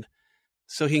understand.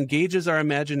 So he engages our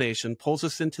imagination, pulls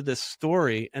us into this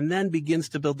story, and then begins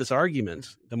to build this argument,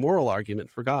 the moral argument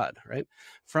for God, right?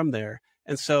 From there.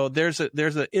 And so there's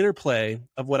an interplay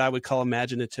of what I would call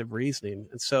imaginative reasoning.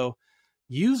 And so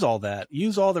use all that,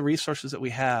 use all the resources that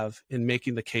we have in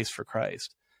making the case for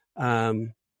Christ.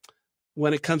 When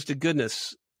it comes to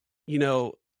goodness,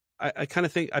 I kind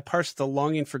of think I parse the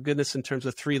longing for goodness in terms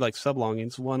of three like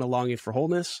sub-longings. One, a longing for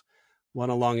wholeness,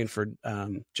 one a longing for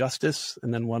justice,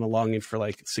 and then one a longing for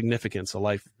like significance, a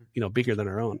life, bigger than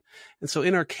our own. And so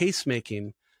in our case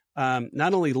making,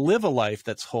 not only live a life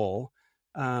that's whole,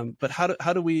 but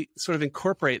how do we sort of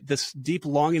incorporate this deep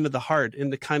longing of the heart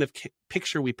in the kind of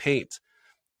picture we paint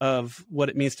of what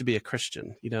it means to be a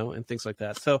Christian, and things like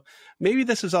that. So maybe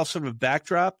this is all sort of a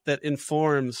backdrop that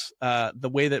informs the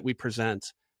way that we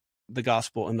present the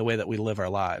gospel and the way that we live our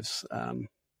lives.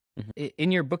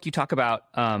 In your book, you talk about,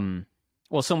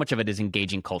 so much of it is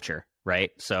engaging culture,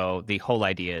 right? So the whole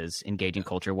idea is engaging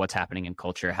culture, what's happening in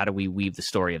culture, how do we weave the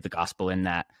story of the gospel in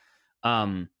that?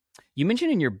 You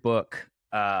mentioned in your book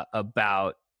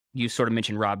about, you sort of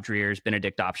mentioned Rob Dreher's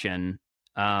Benedict option,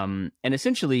 and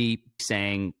essentially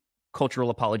saying cultural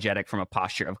apologetic from a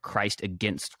posture of Christ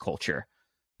against culture.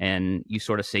 And you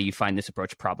sort of say you find this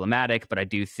approach problematic, but I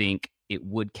do think it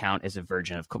would count as a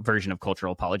version of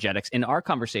cultural apologetics. In our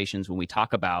conversations, when we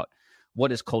talk about what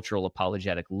does cultural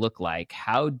apologetic look like,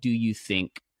 how do you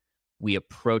think we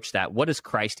approach that? What does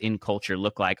Christ in culture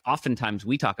look like? Oftentimes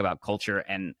we talk about culture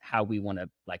and how we want to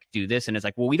like do this. And it's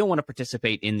like, well, we don't want to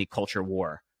participate in the culture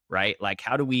war, right? Like,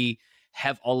 how do we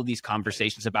have all of these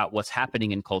conversations about what's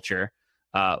happening in culture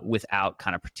without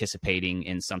kind of participating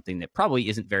in something that probably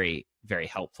isn't very, very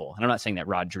helpful? And I'm not saying that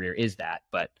Rod Dreher is that,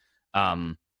 but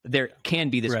there can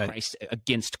be this Christ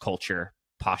against culture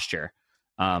posture.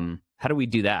 How do we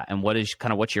do that? And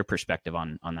what's your perspective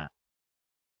on that?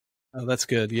 Oh, that's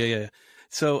good. Yeah.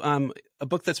 So a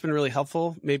book that's been really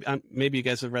helpful, maybe you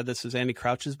guys have read this, is Andy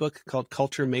Crouch's book called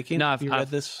Culture Making. No, Have you read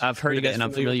this? I've heard of it, and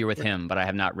I'm familiar with him, but I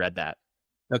have not read that.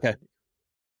 Okay.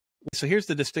 So here's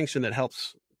the distinction that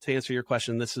helps to answer your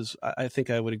question. I think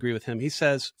I would agree with him. He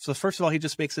says, so first of all, he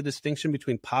just makes a distinction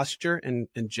between posture and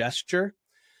gesture.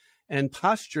 And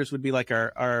postures would be like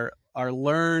our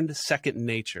learned second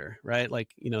nature, right? Like,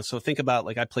 so think about,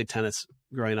 like, I played tennis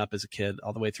growing up as a kid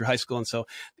all the way through high school. And so,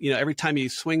 every time you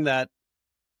swing that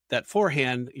that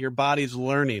forehand, your body's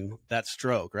learning that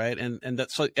stroke, right? And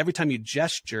that's so every time you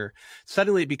gesture,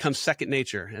 suddenly it becomes second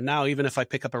nature. And now even if I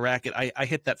pick up a racket, I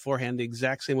hit that forehand the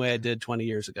exact same way I did 20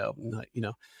 years ago, you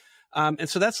know. And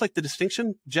so that's like the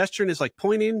distinction. Gesturing is like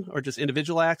pointing or just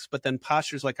individual acts, but then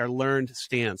posture is like our learned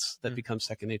stance that becomes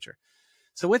second nature.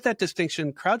 So with that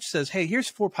distinction, Crouch says, hey, here's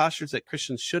 4 postures that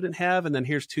Christians shouldn't have, and then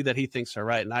here's 2 that he thinks are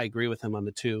right. And I agree with him on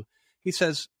the 2. He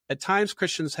says, at times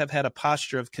Christians have had a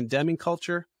posture of condemning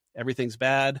culture. Everything's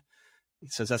bad. He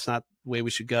says that's not the way we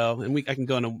should go. And I can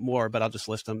go into more, but I'll just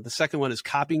list them. The second one is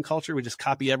copying culture. We just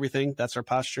copy everything. That's our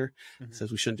posture. He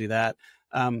says we shouldn't do that.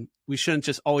 We shouldn't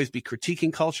just always be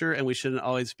critiquing culture, and we shouldn't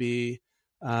always be,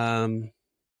 there's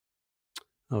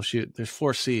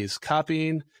 4 C's: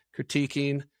 copying,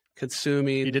 critiquing,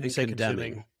 consuming. You didn't and say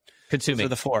condemning. Consuming. So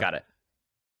the 4. Got it.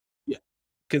 Yeah.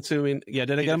 Consuming. Yeah.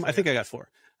 Did I get them? I think I got 4.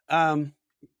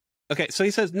 Okay. So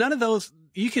he says none of those,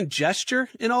 you can gesture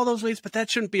in all those ways, but that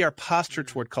shouldn't be our posture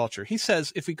toward culture. He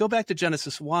says, if we go back to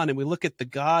Genesis 1 and we look at the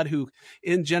God who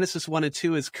in Genesis 1 and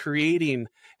 2 is creating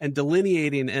and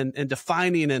delineating and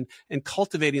defining and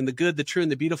cultivating the good, the true,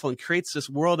 and the beautiful, and creates this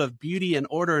world of beauty and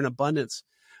order and abundance.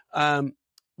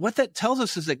 What that tells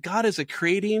us is that God is a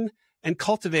creating and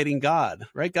cultivating God,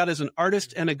 right? God is an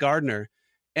artist and a gardener.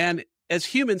 And as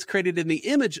humans created in the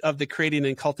image of the creating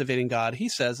and cultivating God, he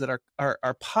says that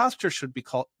our posture should be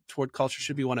toward culture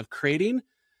should be one of creating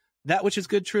that which is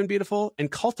good, true, and beautiful,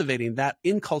 and cultivating that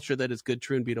in culture that is good,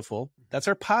 true, and beautiful. That's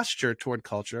our posture toward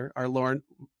culture, our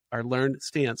learned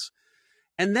stance.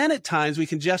 And then at times we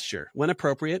can gesture. When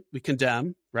appropriate, we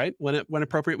condemn, right? When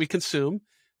appropriate, we consume.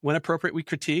 When appropriate, we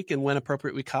critique, and when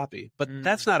appropriate, we copy. But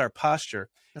that's not our posture.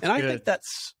 That's and I good. think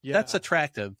that's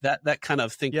attractive. That kind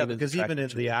of thinking. Yeah, because even in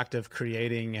the act of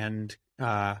creating and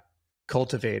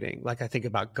cultivating, like I think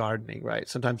about gardening, right?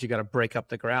 Sometimes you got to break up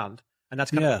the ground, and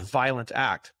that's kind of a violent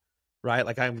act, right?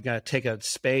 Like I'm going to take a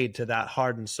spade to that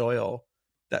hardened soil.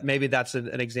 That maybe that's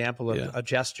an example of a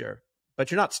gesture,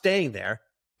 but you're not staying there.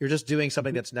 You're just doing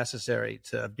something that's necessary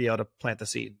to be able to plant the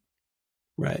seed.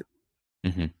 Right.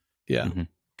 Mm-hmm. Yeah. Mm-hmm.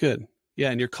 Good.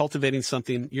 Yeah. And you're cultivating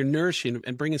something, you're nourishing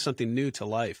and bringing something new to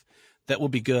life that will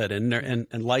be good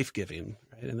and life-giving.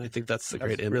 Right. And I think that's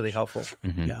great image. Really helpful.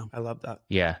 Mm-hmm. Yeah. I love that.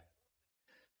 Yeah.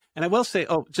 And I will say,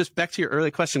 just back to your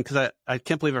early question, because I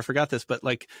can't believe I forgot this, but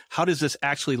like, how does this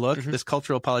actually look, this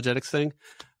cultural apologetics thing?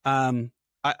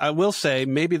 I will say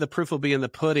maybe the proof will be in the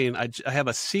pudding. I have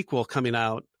a sequel coming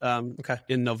out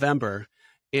in November.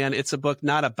 And it's a book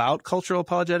not about cultural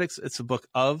apologetics. It's a book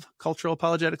of cultural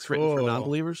apologetics written for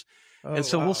non-believers. And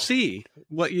so we'll see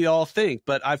what you all think.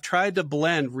 But I've tried to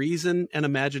blend reason and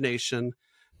imagination,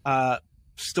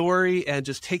 story, and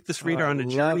just take this reader on a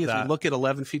journey as we look at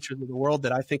 11 features of the world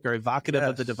that I think are evocative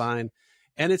of the divine.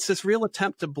 And it's this real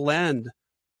attempt to blend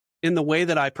in the way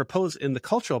that I propose in the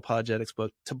cultural apologetics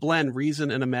book, to blend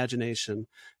reason and imagination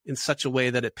in such a way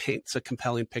that it paints a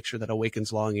compelling picture that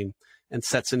awakens longing and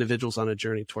sets individuals on a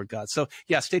journey toward God. So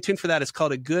yeah, stay tuned for that. It's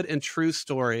called A Good and True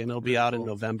Story, and it'll be out in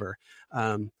November.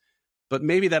 But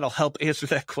maybe that'll help answer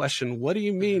that question. What do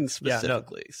you mean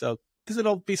specifically? So, because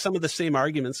it'll be some of the same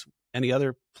arguments any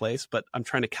other place, but I'm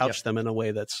trying to couch them in a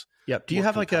way that's Do you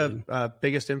have compelling. like a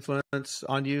biggest influence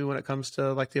on you when it comes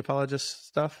to like the apologist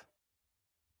stuff?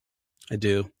 I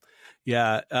do.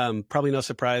 Yeah. Probably no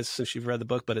surprise since you've read the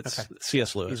book, but it's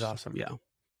C.S. Lewis. He's awesome. Yeah.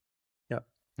 Yep.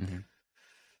 Mm-hmm.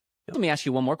 Let me ask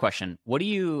you one more question. What do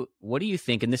you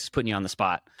think? And this is putting you on the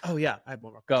spot. Oh yeah, I have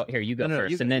one more. Go here. You go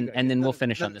first, and then we'll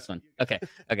finish on this one. Okay.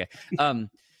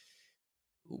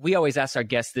 We always ask our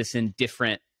guests this in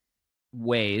different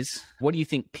ways. What do you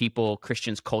think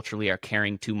Christians culturally are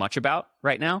caring too much about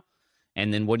right now?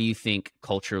 And then what do you think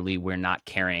culturally we're not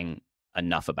caring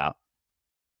enough about?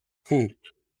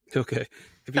 Okay.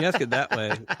 If you ask it that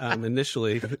way,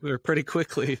 initially or pretty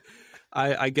quickly,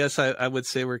 I guess I would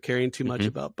say we're caring too much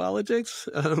about politics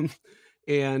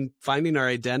and finding our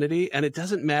identity. And it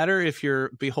doesn't matter if you're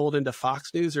beholden to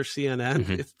Fox News or CNN,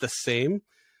 it's the same.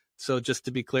 So just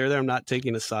to be clear there, I'm not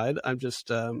taking a side. I'm just.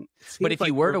 But if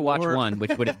you were to watch one,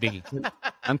 which would it be?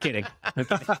 I'm kidding.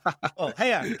 Oh,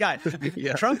 hey, guys.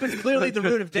 Trump is clearly the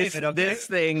root of David. This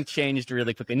thing changed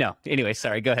really quickly. No. Anyway,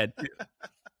 sorry. Go ahead.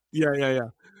 Yeah.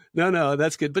 No,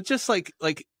 that's good. But just like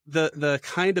the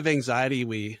kind of anxiety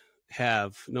we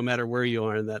have, no matter where you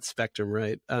are in that spectrum,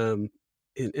 right?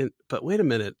 But wait a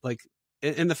minute,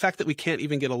 and the fact that we can't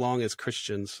even get along as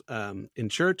Christians in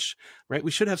church, right?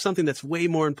 We should have something that's way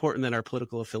more important than our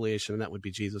political affiliation, and that would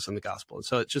be Jesus and the gospel. And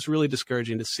so it's just really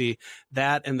discouraging to see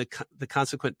that and the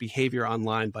consequent behavior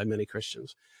online by many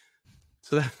Christians.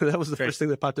 So that was the first thing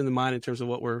that popped into mind in terms of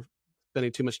what we're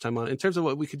spending too much time on. In terms of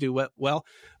what we could do well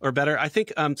or better, I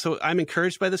think, so I'm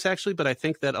encouraged by this actually, but I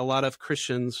think that a lot of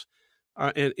Christians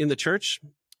are in the church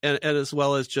and as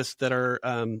well as just that are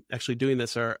actually doing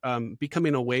this are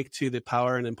becoming awake to the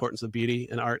power and importance of beauty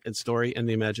and art and story and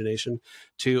the imagination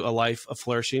to a life of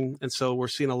flourishing. And so we're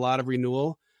seeing a lot of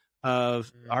renewal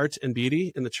of art and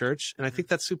beauty in the church. And I think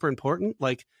that's super important.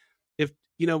 Like if,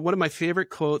 one of my favorite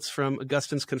quotes from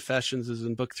Augustine's Confessions is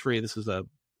in book 3. This is a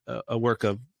work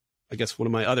of, I guess, one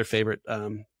of my other favorite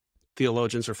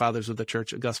theologians or fathers of the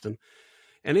church, Augustine.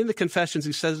 And in the Confessions,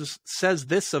 he says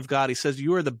this of God. He says,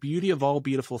 "You are the beauty of all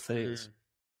beautiful things."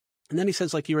 And then he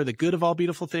says, like, "You are the good of all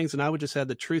beautiful things." And I would just add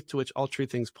the truth to which all true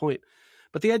things point.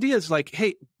 But the idea is like,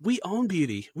 hey, we own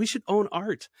beauty. We should own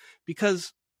art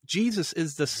because Jesus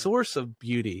is the source of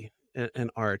beauty and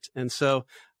art. And so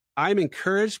I'm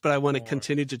encouraged, but I want to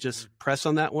continue to just press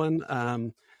on that one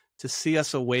to see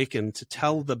us awaken, to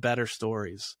tell the better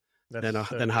stories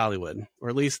than Hollywood, or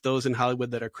at least those in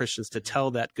Hollywood that are Christians, to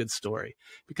tell that good story,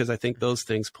 because I think those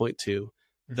things point to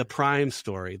the prime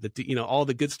story. All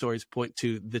the good stories point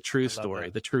to the true story,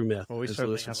 the true myth. Well, we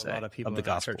certainly have a lot of people in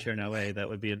the church here in LA that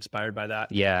would be inspired by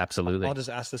that. Yeah, absolutely. I'll just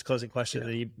ask this closing question,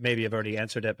 and you maybe have already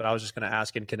answered it, but I was just going to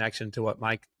ask in connection to what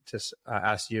Mike just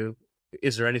asked you.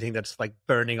 Is there anything that's like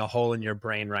burning a hole in your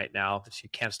brain right now that you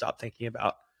can't stop thinking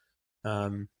about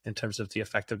in terms of the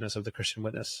effectiveness of the Christian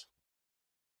witness?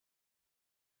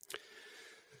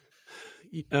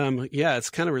 Yeah, it's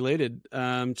kind of related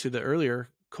to the earlier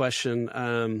question.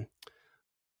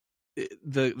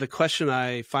 The question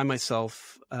I find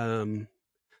myself,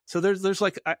 so there's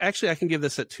like, actually I can give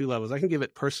this at 2 levels. I can give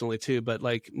it personally too, but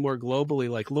like more globally,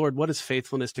 like, Lord, what does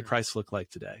faithfulness to Christ look like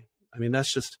today? I mean,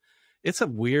 it's a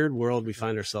weird world we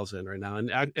find ourselves in right now.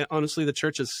 And honestly, the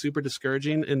church is super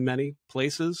discouraging in many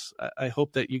places. I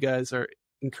hope that you guys are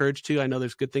encouraged too. I know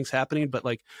there's good things happening, but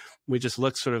like we just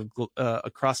look sort of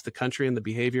across the country and the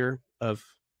behavior of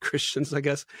Christians, I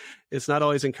guess, it's not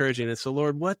always encouraging. And so,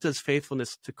 Lord, what does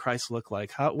faithfulness to Christ look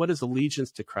like? What does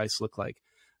allegiance to Christ look like?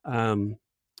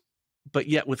 But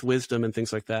yet with wisdom and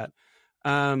things like that.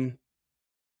 So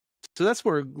that's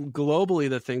more globally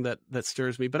the thing that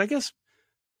stirs me. But I guess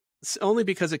it's only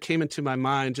because it came into my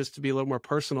mind, just to be a little more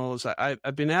personal, is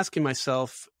I've been asking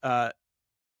myself,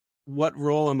 what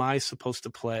role am I supposed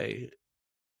to play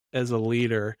as a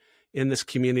leader in this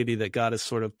community that God has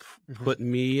sort of put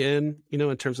me in,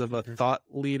 in terms of a thought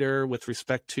leader with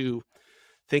respect to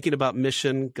thinking about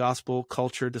mission, gospel,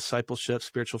 culture, discipleship,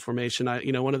 spiritual formation.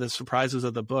 One of the surprises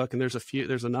of the book, and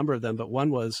there's a number of them, but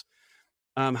one was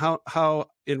how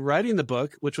in writing the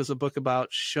book, which was a book about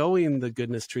showing the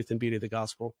goodness, truth, and beauty of the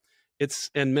gospel,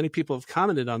 and many people have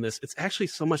commented on this, it's actually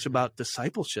so much about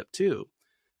discipleship too.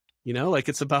 Like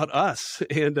it's about us.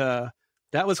 And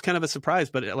that was kind of a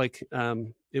surprise, but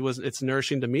it's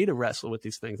nourishing to me to wrestle with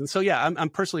these things. And so, yeah, I'm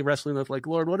personally wrestling with like,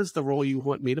 Lord, what is the role you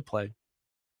want me to play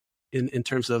in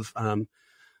terms of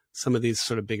some of these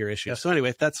sort of bigger issues? Yes. So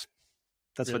anyway, that's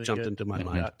really what jumped good. into my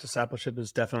mind. Yeah, discipleship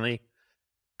has definitely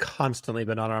constantly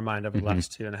been on our mind over the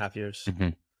last 2.5 years.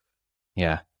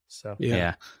 Yeah. So,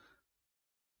 yeah.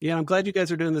 Yeah, I'm glad you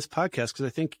guys are doing this podcast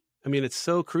because it's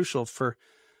so crucial for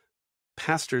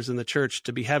pastors in the church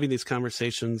to be having these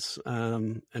conversations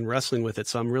and wrestling with it.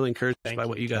 So I'm really encouraged by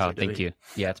what you guys are doing. Thank you.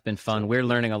 Yeah, it's been fun. We're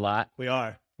learning a lot. We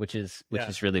are. Which is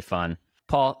really fun.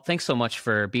 Paul, thanks so much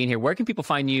for being here. Where can people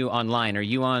find you online? Are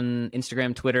you on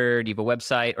Instagram, Twitter? Do you have a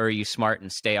website, or are you smart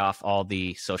and stay off all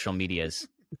the social medias?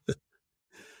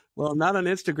 Well, not on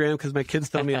Instagram because my kids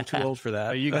tell me I'm too old for that.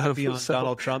 Are you going to be on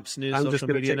Donald Trump's new social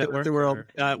media network? The world.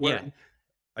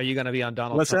 Are you going to be on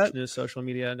Donald Trump's new social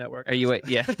media network? Are you?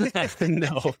 Yeah.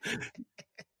 No.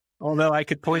 Although I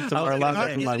could point to a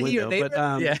lot from my window,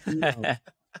 but no.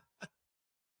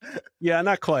 Yeah,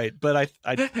 not quite, but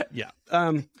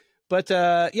I'm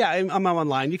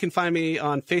online. You can find me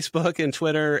on Facebook and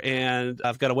Twitter, and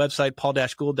I've got a website,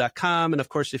 paul-gould.com. And of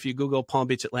course, if you Google Palm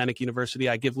Beach Atlantic University,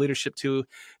 I give leadership to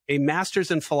a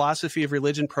master's in philosophy of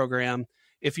religion program.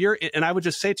 And I would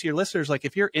just say to your listeners, like,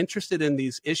 if you're interested in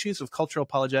these issues of cultural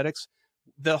apologetics,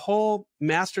 the whole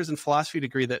master's in philosophy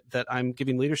degree that I'm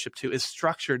giving leadership to is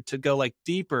structured to go like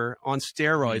deeper on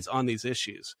steroids on these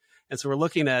issues. And so we're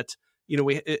looking at,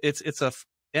 it's a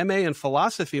MA in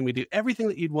philosophy, and we do everything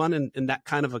that you'd want in that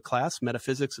kind of a class: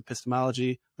 metaphysics,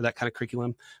 epistemology, or that kind of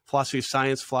curriculum, philosophy of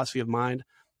science, philosophy of mind.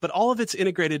 But all of it's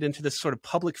integrated into this sort of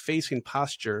public-facing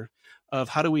posture of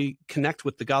how do we connect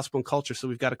with the gospel and culture. So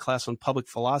we've got a class on public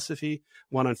philosophy,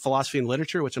 one on philosophy and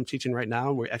literature, which I'm teaching right now.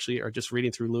 And we actually are just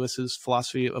reading through Lewis's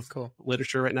philosophy of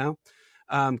literature right now.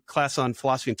 class on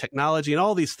philosophy and technology and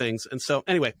all these things. And so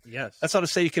anyway, yes, that's all to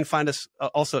say you can find us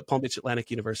also at Palm Beach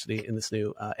Atlantic University in this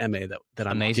new MA that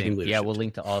I'm giving leadership. Yeah, we'll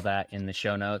link to all that in the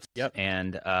show notes. Yep.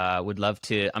 And would love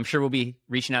to, I'm sure we'll be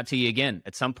reaching out to you again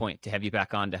at some point to have you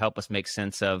back on to help us make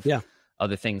sense of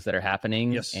other things that are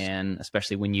happening. Yes. And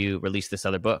especially when you release this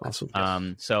other book.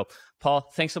 Awesome. So Paul,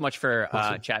 thanks so much for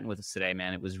chatting with us today,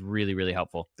 man. It was really, really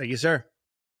helpful. Thank you, sir.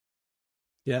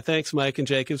 Yeah, thanks, Mike and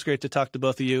Jake. It was great to talk to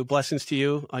both of you. Blessings to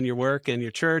you on your work and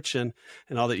your church and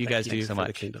all that you guys do for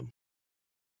the kingdom.